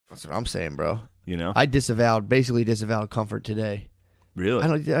That's what I'm saying, bro. You know? I basically disavowed comfort today. Really?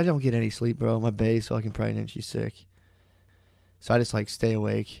 I don't get any sleep, bro. My bae's fucking pregnant. She's sick. So I just like stay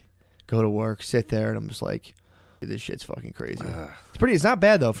awake, go to work, sit there, and I'm just like, this shit's fucking crazy. It's not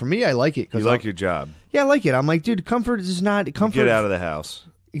bad though. For me, I like it. You like your job. Yeah, I like it. I'm like, dude, comfort is not comfort. Get out of the house.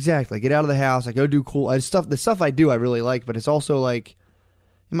 Exactly. Get out of the house. I go do cool stuff. The stuff I do, I really like, but it's also like,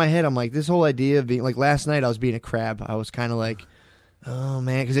 in my head, I'm like, this whole idea of being like, last night I was being a crab. I was kind of like, oh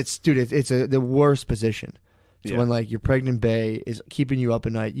man, because it's the worst position. So when like your pregnant bae is keeping you up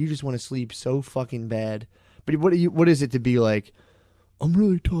at night, you just want to sleep so fucking bad. But what is it to be like, I'm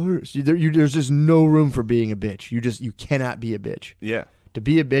really tired. So there's just no room for being a bitch. You cannot be a bitch. Yeah. To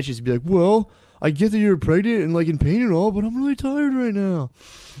be a bitch is to be like, well, I get that you're pregnant and like in pain and all, but I'm really tired right now.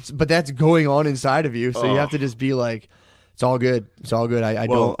 But that's going on inside of you, so you have to just be like, it's all good. It's all good.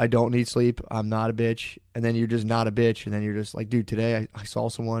 I don't need sleep. I'm not a bitch. And then you're just not a bitch. And then you're just like, dude, today I saw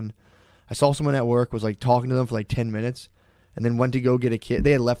someone at work, was like talking to them for like 10 minutes, and then went to go get a kid.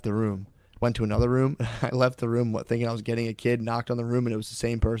 They had left the room. Went to another room. I left the room thinking I was getting a kid, knocked on the room, and it was the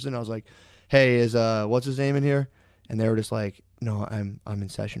same person. I was like, hey, is what's his name in here? And they were just like, no, I'm in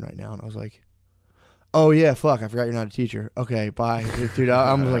session right now. And I was like, oh yeah, fuck, I forgot you're not a teacher. Okay, bye. Dude,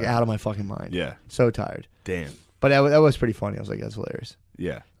 I'm like out of my fucking mind. Yeah. So tired. Damn. But that was pretty funny. I was like, that's hilarious.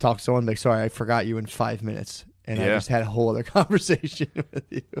 Yeah. Talk to someone, like, sorry, I forgot you in 5 minutes. And I just had a whole other conversation with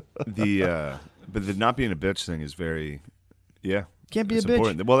you. But the not being a bitch thing is very, Can't be a bitch.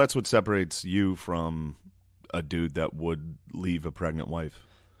 Important. Well, that's what separates you from a dude that would leave a pregnant wife.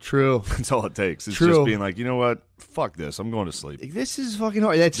 True. That's all it takes. It's just being like, you know what? Fuck this. I'm going to sleep. This is fucking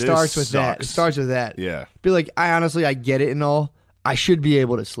hard. That starts with that. It starts with that. Yeah. Be like, I get it and all. I should be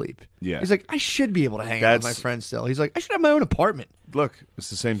able to sleep. Yeah. He's like, I should be able to hang out with my friends still. He's like, I should have my own apartment. Look, it's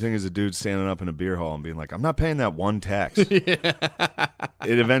the same thing as a dude standing up in a beer hall and being like, I'm not paying that one tax. It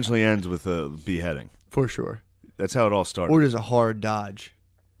eventually ends with a beheading. For sure. That's how it all started. Or there's a hard dodge.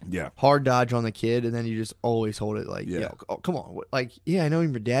 Yeah. Hard dodge on the kid, and then you just always hold it like, oh, come on. Like, yeah, I know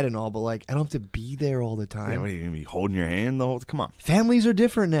you're your dad and all, but like, I don't have to be there all the time. Yeah, what are you going to be holding your hand the whole Come on. Families are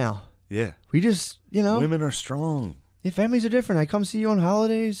different now. Yeah. We just, Women are strong. Yeah, families are different. I come see you on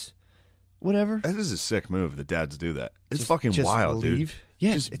holidays, whatever. That is a sick move. The dads do that. It's fucking wild, leave. dude.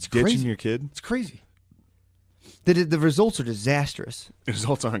 Yeah, just it's ditching crazy. your kid. It's crazy. The results are disastrous. The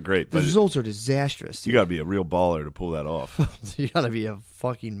results aren't great. The results are disastrous. You got to be a real baller to pull that off. You got to be a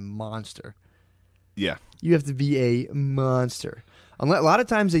fucking monster. Yeah. You have to be a monster. A lot of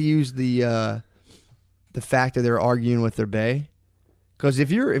times they use the fact that they're arguing with their bae. Because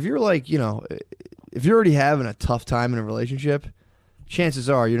if you're like, if you're already having a tough time in a relationship, chances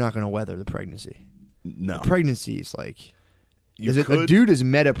are you're not going to weather the pregnancy. No. The pregnancy is like... A dude is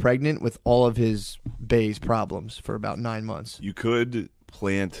meta pregnant with all of his bae's problems for about 9 months. You could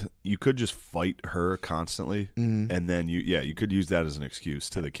just fight her constantly, and then you could use that as an excuse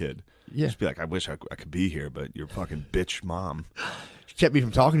to the kid. Yeah. Just be like, I wish I could be here, but you're fucking bitch mom. She kept me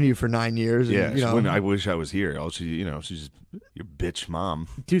from talking to you for 9 years. And, I wish I was here. She's your bitch mom.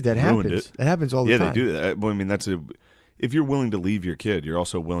 Dude, that happens. That happens all the time. Yeah, they do that. Well, I mean, if you're willing to leave your kid, you're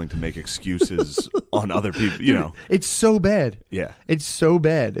also willing to make excuses on other people, Dude, it's so bad. Yeah. It's so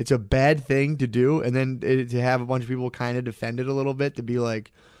bad. It's a bad thing to do, and then to have a bunch of people kind of defend it a little bit, to be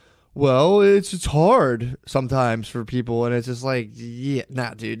like, well, it's hard sometimes for people, and it's just like, yeah,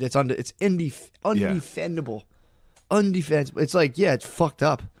 nah, dude, it's undefendable. Undefensible. It's like, yeah, it's fucked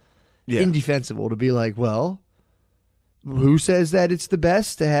up. Yeah. Indefensible to be like, well, who says that it's the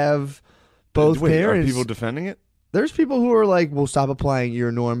best to have both parents? Are people defending it? There's people who are like, well, stop applying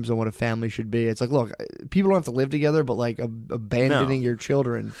your norms on what a family should be. It's like, look, people don't have to live together, but like abandoning your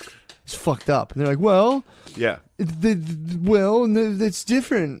children is fucked up. And they're like, well, yeah, it's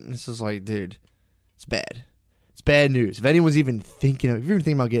different. It's just like, dude, it's bad. It's bad news. If anyone's even thinking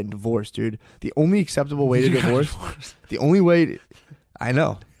about getting divorced, dude, the only acceptable way to divorce, the only way, I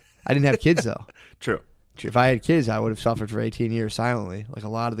know. I didn't have kids though. True. If I had kids, I would have suffered for 18 years silently, like a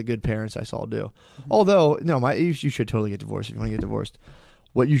lot of the good parents I saw do. Although, no, you should totally get divorced if you want to get divorced.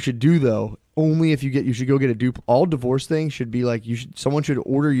 What you should do, though, only if you should go get a all divorce things should be like, someone should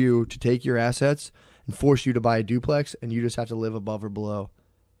order you to take your assets and force you to buy a duplex, and you just have to live above or below.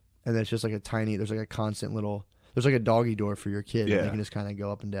 And it's just like there's like a constant there's like a doggy door for your kid. Yeah. And they can just kind of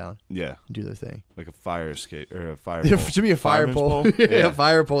go up and down. Yeah. And do their thing. Like a fire escape or a fire pole. There should be a fire pole. Yeah. A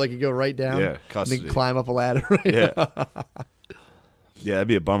fire pole that can go right down. Yeah. Custody. And then climb up a ladder. Yeah. Yeah, that'd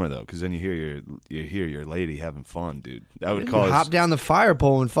be a bummer though, because then you hear your lady having fun, dude. That would cause hop down the fire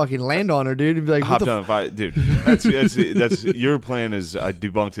pole and fucking land on her, dude. And be like, hop down the fire, dude. That's your plan. Is I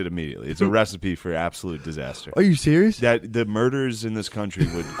debunked it immediately. It's a recipe for absolute disaster. Are you serious? That the murders in this country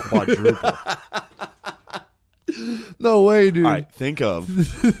would quadruple. No way, dude. All right, think of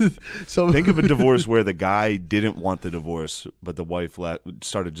a divorce where the guy didn't want the divorce, but the wife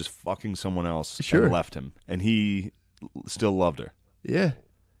started just fucking someone else and left him, and he still loved her. Yeah.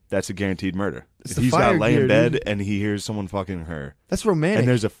 That's a guaranteed murder. It's if he's got to lay in bed and he hears someone fucking her. That's romantic. And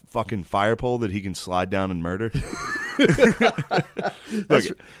there's a fucking fire pole that he can slide down and murder.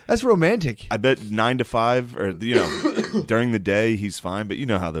 That's romantic. I bet 9 to 5 or during the day he's fine, but you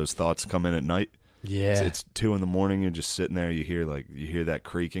know how those thoughts come in at night. Yeah. It's 2 a.m. You're just sitting there, you hear that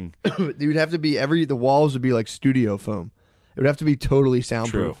creaking. It would have to be the walls would be like studio foam. It would have to be totally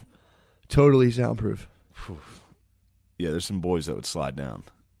soundproof. True. Totally soundproof. Yeah, there's some boys that would slide down.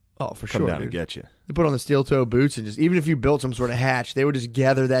 Oh, for Come sure. down and get you. They put on the steel toe boots and just, even if you built some sort of hatch, they would just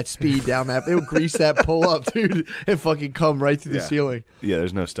gather that speed down that. They would grease that pull up, dude, and fucking come right through the ceiling. Yeah,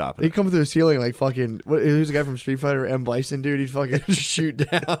 there's no stopping. They come through the ceiling like fucking. Who's the guy from Street Fighter? M. Bison, dude. He'd fucking shoot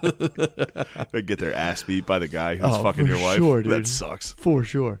down. They get their ass beat by the guy who's fucking your wife. Sure, dude. That sucks. For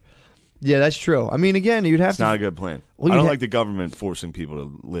sure. Yeah, that's true. I mean, again, you'd have It's to. not a good plan. Well, I don't like the government forcing people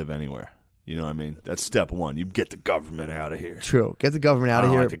to live anywhere. You know what I mean? That's step one. You get the government out of here. True. Get the government out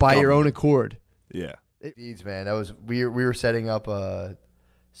of here like by your own government. accord. Yeah. Needs, man. That was we were setting up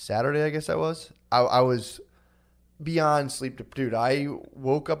Saturday, I guess that was. I was beyond sleep dude. I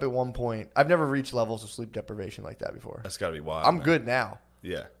woke up at one point. I've never reached levels of sleep deprivation like that before. That's gotta be wild. I'm good now.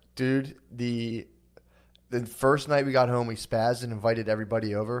 Yeah. Dude, the first night we got home, we spazzed and invited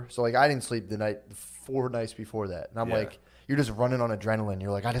everybody over. So like I didn't sleep the 4 nights before that. And I'm like, you're just running on adrenaline.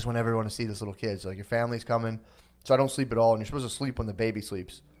 You're like, I just want everyone to see this little kid. So like your family's coming. So I don't sleep at all, and you're supposed to sleep when the baby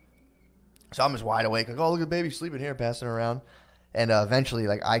sleeps. So I'm just wide awake, like, oh, look at the baby sleeping here, passing around. And eventually,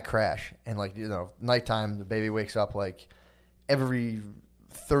 like, I crash. And, like, nighttime, the baby wakes up, like, every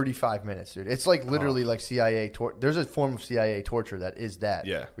 35 minutes, dude. It's, like, literally like CIA torture. There's a form of CIA torture that is that.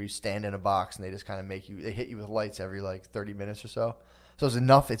 Yeah. Where you stand in a box, and they just kind of they hit you with lights every, like, 30 minutes or so. So it's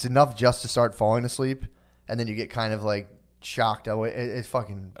enough just to start falling asleep. And then you get kind of, like, shocked. It's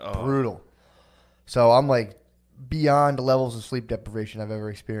fucking brutal. So I'm, like, beyond the levels of sleep deprivation I've ever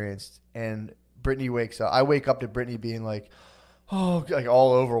experienced. And Brittany wakes up. I wake up to Brittany being like, oh, like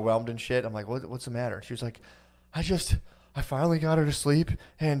all overwhelmed and shit. I'm like, what's the matter? She was like, I finally got her to sleep.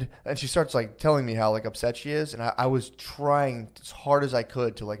 And she starts like telling me how like upset she is. And I was trying as hard as I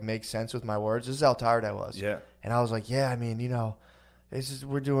could to like make sense with my words. This is how tired I was. Yeah. And I was like, yeah, I mean,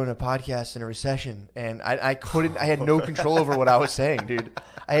 we're doing a podcast in a recession, and I had no control over what I was saying, dude.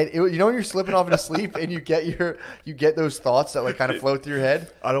 When you're slipping off into sleep and you get those thoughts that like kind of float through your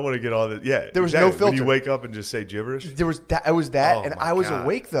head. I don't want to get all that. Yeah, there was no filter. When you wake up and just say gibberish. There was that. It was that, Oh and my I was God.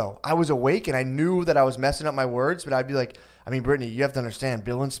 awake though. I was awake, and I knew that I was messing up my words, but I'd be like, I mean, Brittany, you have to understand,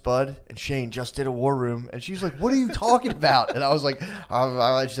 Bill and Spud and Shane just did a war room, and she's like, what are you talking about? And I was like,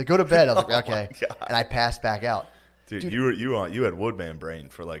 she's like, go to bed. I was like, okay, and I passed back out. Dude, you had Woodman brain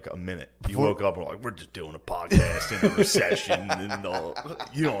for like a minute. You woke up and were like, we're just doing a podcast in a recession, and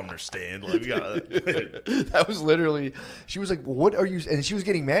you don't understand. Like, we gotta... That was literally. She was like, "What are you?" And she was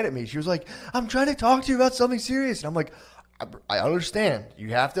getting mad at me. She was like, "I'm trying to talk to you about something serious," and I'm like, I understand. You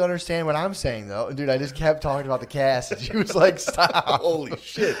have to understand what I'm saying, though. And dude, I just kept talking about the cast, and she was like, "Stop!" Holy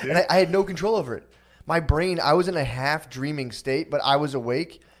shit, dude. And I had no control over it. My brain, I was in a half dreaming state, but I was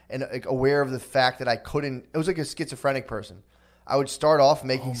awake and like, aware of the fact that I couldn't. It was like a schizophrenic person. I would start off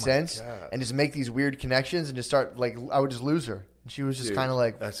making sense and just make these weird connections and just start like I would just lose her. And she was just kind of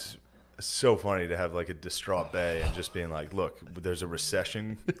like, that's so funny to have like a distraught bay and just being like, look, there's a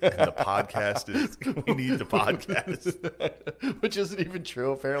recession and the podcast we need the podcast. Which isn't even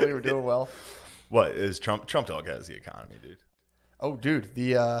true. Apparently we're doing well. What is Trump Dog has the economy, dude. Oh, dude,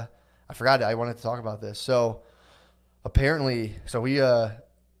 I forgot I wanted to talk about this. So apparently, we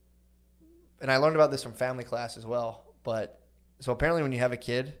and I learned about this from family class as well. But so apparently when you have a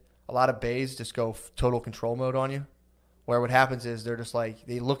kid, a lot of bays just go total control mode on you. Where what happens is they're just like,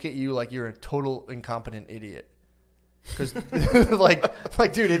 they look at you like you're a total incompetent idiot. Because like,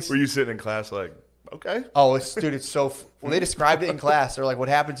 dude, it's... Were you sitting in class like, okay? Oh, it's so... Well, they described it in class. They're like, what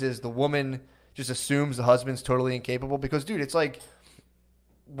happens is the woman just assumes the husband's totally incapable. Because, dude, it's like,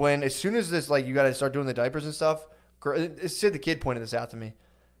 as soon as this, like, you got to start doing the diapers and stuff, Sid the kid pointed this out to me.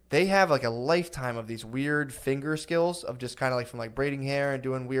 They have like a lifetime of these weird finger skills of just kind of like from like braiding hair and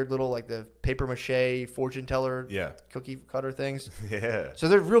doing weird little like the paper mache fortune teller cookie cutter things. Yeah. So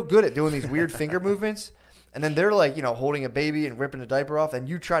they're real good at doing these weird finger movements. And then they're like, holding a baby and ripping the diaper off, and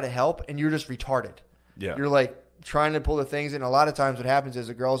you try to help, and you're just retarded. Yeah. You're like trying to pull the things in. A lot of times what happens is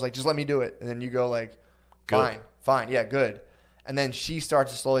the girl's like, just let me do it. And then you go like, fine. Yeah, good. And then she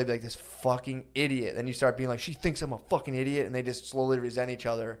starts to slowly be like, this fucking idiot. Then you start being like, she thinks I'm a fucking idiot. And they just slowly resent each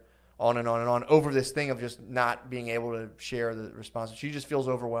other on and on and on over this thing of just not being able to share the response. She just feels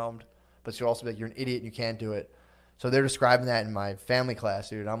overwhelmed, but she'll also be like, you're an idiot and you can't do it. So they're describing that in my family class,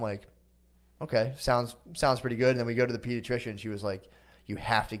 dude. I'm like, okay, sounds pretty good. And then we go to the pediatrician. She was like, you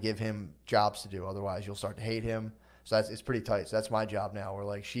have to give him jobs to do. Otherwise, you'll start to hate him. So it's pretty tight. So that's my job now. Where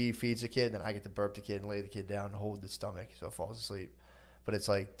like she feeds the kid, then I get to burp the kid and lay the kid down and hold the stomach so it falls asleep. But it's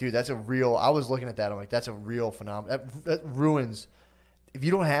like, dude, that's a real. I was looking at that. I'm like, that's a real phenomenon. That ruins. If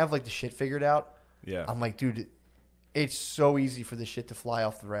you don't have like the shit figured out, yeah. I'm like, dude, it's so easy for this shit to fly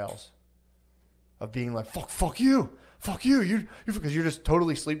off the rails. Of being like, fuck you, you because you're just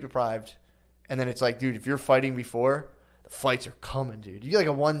totally sleep deprived, and then it's like, dude, if you're fighting before, the fights are coming, dude. You get like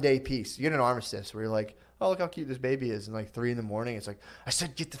a 1 day peace. You get an armistice where you're like, oh, look how cute this baby is. And like 3 a.m, it's like, I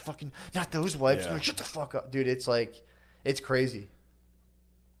said, get the fucking, not those wipes. Yeah. Like, shut the fuck up. Dude, it's like, it's crazy.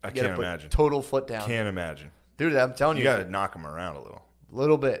 I can't imagine. Total foot down. Can't imagine. Dude, I'm telling you. You got to knock them around a little.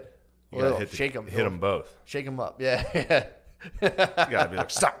 Little bit. Shake them. Hit them both. Shake them up. Yeah. You got to be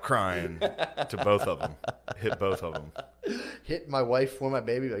like, stop crying to both of them. Hit both of them. Hit my wife for my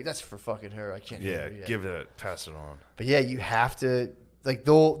baby. Like, that's for fucking her. I can't. Yeah, give it, pass it on. But yeah, you have to. Like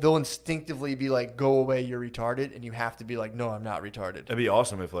they'll instinctively be like, "Go away, you're retarded," and you have to be like, "No, I'm not retarded." It'd be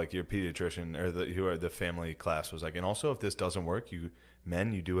awesome if like your pediatrician or the family class was like, and also if this doesn't work, you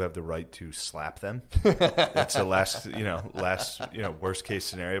do have the right to slap them. That's the last worst case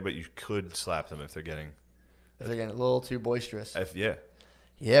scenario, but you could slap them if they're getting a little too boisterous.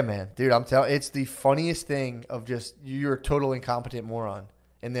 Yeah, man, dude, I'm telling. It's the funniest thing of just you're a total incompetent moron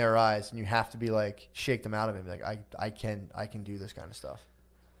in their eyes, and you have to be like, shake them out of it. Like, I can do this kind of stuff.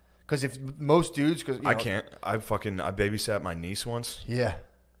 Because if most dudes, I can't. I babysat my niece once. Yeah.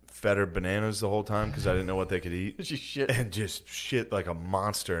 Fed her bananas the whole time because I didn't know what they could eat. She shit and just shit like a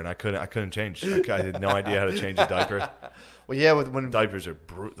monster, and I couldn't change. I had no idea how to change a diaper. Well, yeah, when diapers are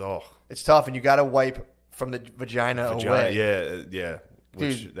brutal. Oh. It's tough, and you got to wipe from the vagina away. Yeah.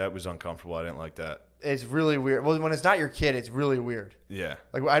 Which that was uncomfortable. I didn't like that. It's really weird. Well, when it's not your kid, it's really weird. Yeah.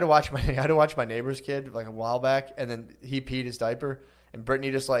 Like I had to watch my neighbor's kid like a while back, and then he peed his diaper, and Brittany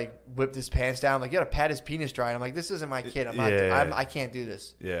just like whipped his pants down. Like, you gotta pat his penis dry. And I'm like, this isn't my kid. I can't do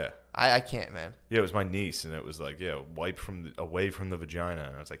this. Yeah. I can't, man. Yeah, it was my niece, and it was like, wipe away from the vagina,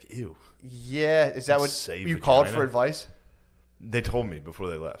 and I was like, ew. Yeah, is that what you called for advice? They told me before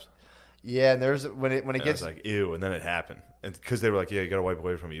they left. Yeah, and there's when it gets I was like, ew, and then it happened, and because they were like, yeah, you gotta wipe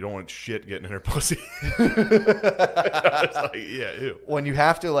away from it. You don't want shit getting in her pussy. I was like, yeah, ew. When you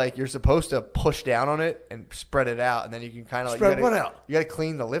have to you're supposed to push down on it and spread it out, and then you can kind of spread what out? You gotta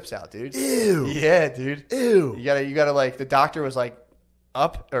clean the lips out, dude. Ew. Yeah, dude. Ew. You gotta the doctor was like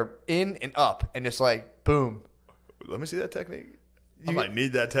up or in and up, and just like boom. Let me see that technique. I might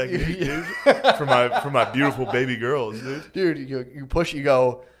need that technique, dude, for my beautiful baby girls, dude. Dude, you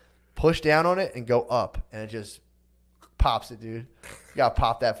go push down on it and go up, and it just pops it, dude. You gotta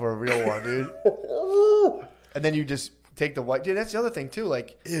pop that for a real one, dude. And then you just take the wipe. Dude, that's the other thing too.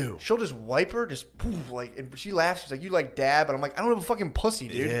 Like, ew. She'll just wipe her, just poof, and she laughs. She's like, "You like dab?" And I'm like, "I don't have a fucking pussy,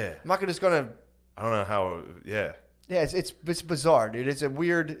 dude. Yeah. I'm not just gonna." I don't know how. Yeah. Yeah, it's bizarre, dude. It's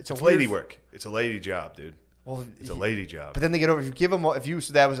lady work. It's a lady job, dude. Well, it's a lady job. But then they get over. If you give them,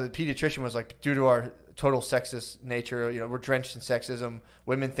 so that was a pediatrician was like, due to our total sexist nature, we're drenched in sexism.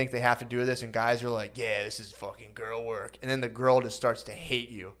 Women think they have to do this, and guys are like, yeah, this is fucking girl work. And then the girl just starts to hate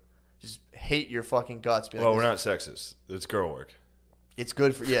you, just hate your fucking guts. Well, we're not sexist. It's girl work. It's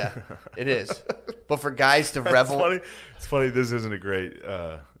good for it is. But for guys to revel, it's funny. This isn't a great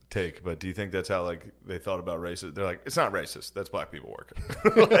take, but do you think that's how they thought about racist? They're like, it's not racist. That's black people work.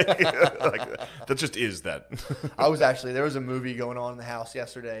 That just is that. There was a movie going on in the house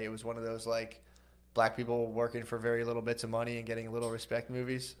yesterday. It was one of those black people working for very little bits of money and getting little respect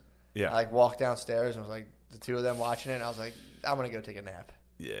movies. Yeah. I walked downstairs and was like, the two of them watching it, and I was like, I'm gonna go take a nap.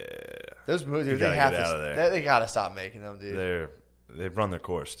 Yeah. Those movies, they gotta stop making them, dude. They've run their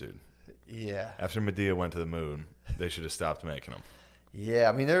course, dude. Yeah. After Medea went to the moon, they should have stopped making them. Yeah,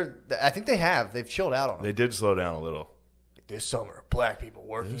 I mean, I think they have. They've chilled out on them. They did slow down a little. This summer, black people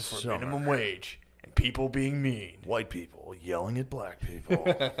working for minimum wage and people being mean. White people yelling at black people.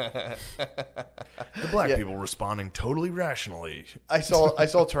 The black people responding totally rationally. I saw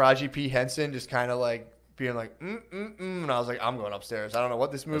Taraji P. Henson just kind of being like, and I was like, I'm going upstairs. I don't know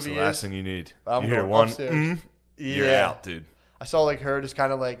what this movie is. That's the last thing you need. I'm you going hear one, upstairs. you're out, dude. I saw like her just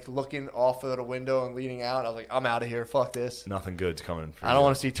kind of like looking off of the window and leaning out. I was like, I'm out of here. Fuck this. Nothing good's coming. I don't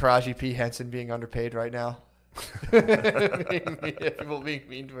want to see Taraji P. Henson being underpaid right now. People being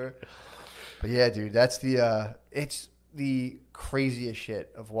mean to her. But yeah, dude, that's it's the craziest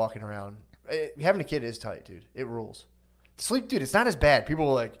shit of walking around. Having a kid is tight, dude. It rules. Sleep, dude, it's not as bad. People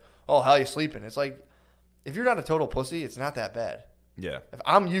are like, oh, how you sleeping? It's like, if you're not a total pussy, it's not that bad. Yeah. If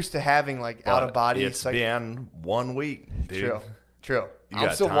I'm used to having like out of body. It's been 1 week, dude. True.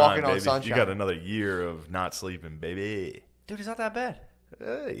 I'm still time, walking baby. on sunshine. You got another year of not sleeping, baby. Dude, it's not that bad.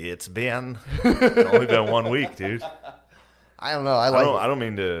 It's been only been 1 week, dude. I don't know. I don't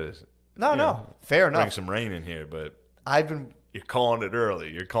mean to. No. Fair enough. Bring some rain in here, but you're calling it early.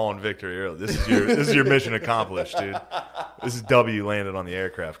 You're calling victory early. This is your mission accomplished, dude. This is W landed on the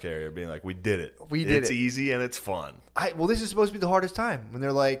aircraft carrier, being like, we did it. It's easy and it's fun. Well, this is supposed to be the hardest time when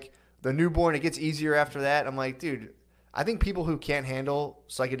they're like the newborn. It gets easier after that. I'm like, dude. I think people who can't handle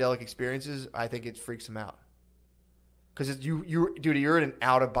psychedelic experiences, I think it freaks them out. Because you're in an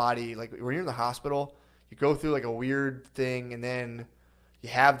out of body. Like when you're in the hospital, you go through like a weird thing, and then you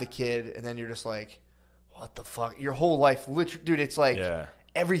have the kid, and then you're just like, what the fuck? Your whole life, literally, dude. It's like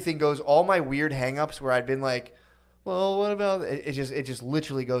everything goes. All my weird hangups where I'd been like, well, what about it? It just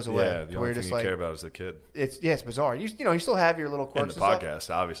literally goes away. Yeah, the only thing you care about is the kid. It's bizarre. You still have your little quirks. And the podcast,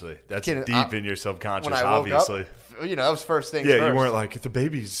 obviously. That's deep in your subconscious, obviously. That was first things first. You weren't like, if the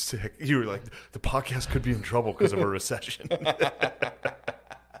baby's sick. You were like, the podcast could be in trouble because of a recession.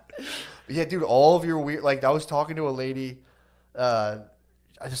 Yeah, dude, all of your weird, like, I was talking to a lady, I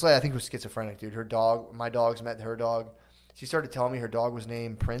think it was schizophrenic, dude. Her dog, my dogs met her dog. She started telling me her dog was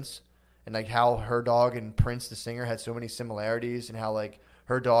named Prince, and like how her dog and Prince, the singer, had so many similarities, and how like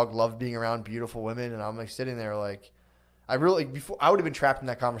her dog loved being around beautiful women. And I'm like sitting there like, I would have been trapped in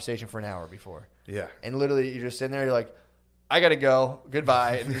that conversation for an hour before. Yeah. And literally, you're just sitting there, you're like, I gotta go,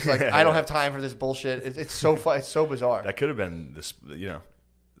 goodbye. And it's like, I don't have time for this bullshit. It's so fun. It's so bizarre. That could have been this,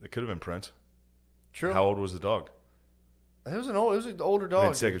 it could have been Prince. True. How old was the dog? It was an older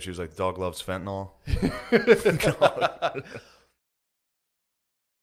dog. Sick, she was like, the dog loves fentanyl.